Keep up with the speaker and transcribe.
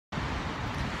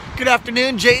Good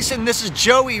afternoon, Jason. This is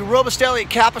Joey Robustelli at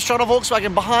Capo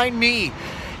Volkswagen. Behind me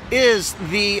is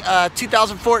the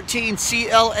 2014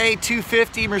 CLA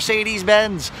 250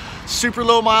 Mercedes-Benz. Super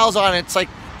low miles on it. It's like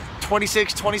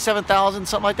 27,000,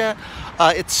 something like that.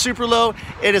 It's super low.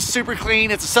 It is super clean.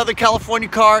 It's a Southern California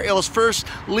car. It was first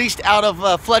leased out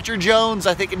of Fletcher Jones,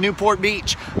 I think, in Newport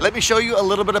Beach. Let me show you a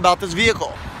little bit about this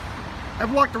vehicle.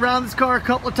 I've walked around this car a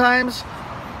couple of times.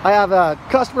 I have a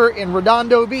customer in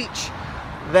Redondo Beach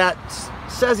that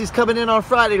says he's coming in on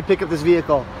Friday to pick up this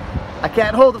vehicle. I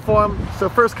can't hold it for him, so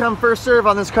first come, first serve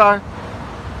on this car.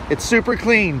 It's super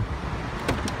clean.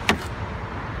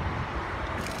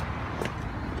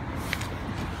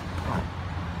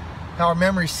 Power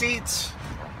memory seats.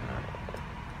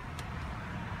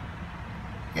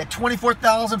 You got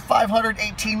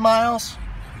 24,518 miles.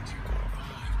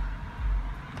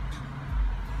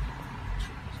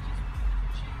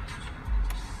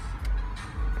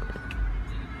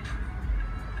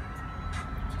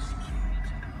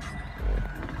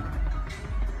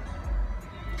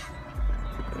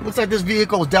 Looks like this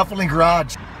vehicle is definitely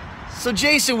garaged. So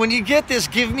Jason, when you get this,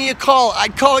 give me a call.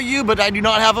 I'd call you, but I do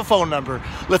not have a phone number.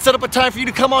 Let's set up a time for you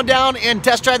to come on down and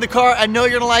test drive the car. I know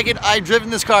you're gonna like it. I've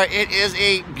driven this car. It is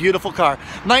a beautiful car.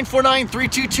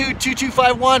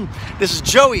 949-322-2251. This is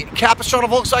Joey at Capo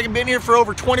Volkswagen. Been here for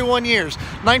over 21 years.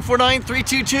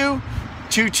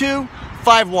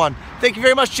 949-322-2251. Thank you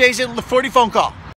very much, Jason. Look forward to your phone call.